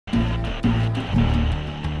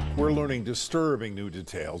We're learning disturbing new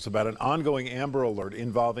details about an ongoing Amber Alert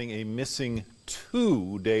involving a missing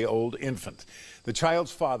 2-day-old infant. The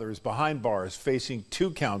child's father is behind bars facing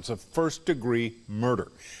 2 counts of first-degree murder.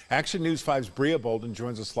 Action News 5's Bria Bolden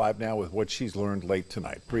joins us live now with what she's learned late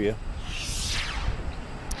tonight. Bria.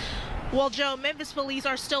 Well, Joe, Memphis police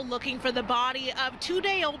are still looking for the body of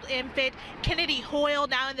 2-day-old infant Kennedy Hoyle.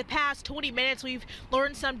 Now, in the past 20 minutes, we've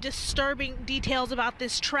learned some disturbing details about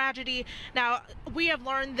this tragedy. Now, we have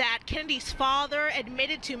learned that Kennedy's father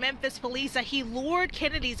admitted to Memphis police that he lured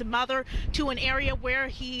Kennedy's mother to an area where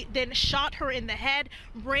he then shot her in the head.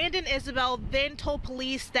 Brandon Isabel then told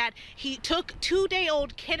police that he took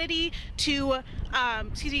 2-day-old Kennedy to,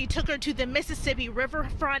 he took her to the Mississippi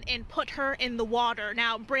riverfront and put her in the water.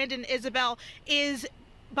 Now, Brandon Isabel is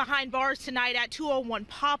behind bars tonight at 201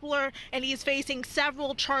 Poplar, and he is facing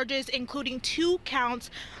several charges, including 2 counts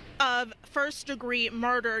of first-degree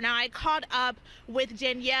murder. Now, I caught up with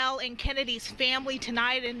Danielle and Kennedy's family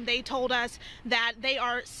tonight, and they told us that they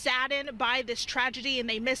are saddened by this tragedy and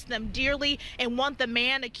they miss them dearly and want the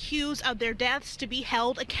man accused of their deaths to be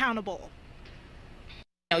held accountable.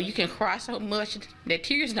 You know, you can cry so much that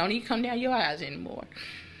tears don't even come down your eyes anymore.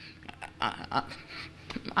 I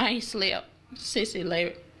ain't slept since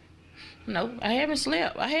 11. No, I haven't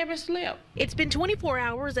slept. It's been 24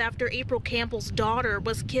 hours after April Campbell's daughter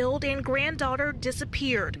was killed and granddaughter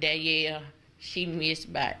disappeared. Danielle, she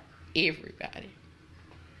missed by everybody.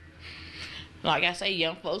 Like I say,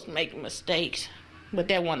 young folks make mistakes, but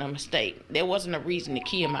that wasn't a mistake. There wasn't a reason to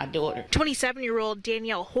kill my daughter. 27-year-old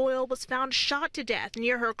Danielle Hoyle was found shot to death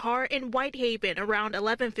near her car in Whitehaven around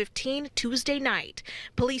 11:15 Tuesday night.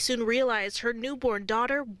 Police soon realized her newborn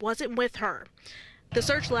daughter wasn't with her. The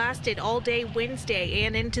search lasted all day Wednesday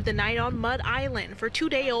and into the night on Mud Island for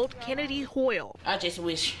 2-day-old Kennedy Hoyle. I just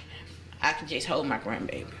wish I could just hold my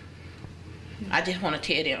grandbaby. I just want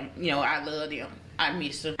to tell them, you know, I love them. I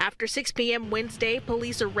miss them. After 6 p.m. Wednesday,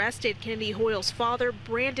 police arrested Kennedy Hoyle's father,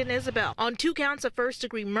 Brandon Isabel, on 2 counts of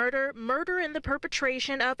first-degree murder, murder in the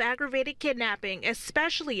perpetration of aggravated kidnapping,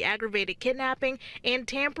 especially aggravated kidnapping, and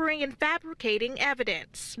tampering and fabricating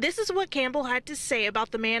evidence. This is what Campbell had to say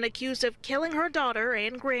about the man accused of killing her daughter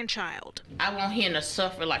and grandchild. I want him to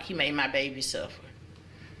suffer like he made my baby suffer.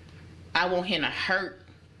 I want him to hurt.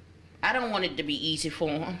 I don't want it to be easy for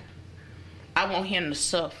him. I want him to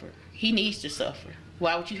suffer. He needs to suffer.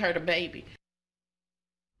 Why would you hurt a baby?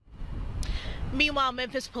 Meanwhile,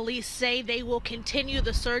 Memphis police say they will continue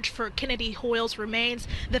the search for Kennedy Hoyle's remains.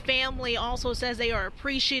 The family also says they are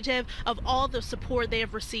appreciative of all the support they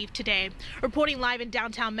have received today. Reporting live in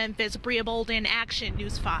downtown Memphis, Bria Bolden, Action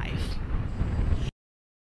News 5.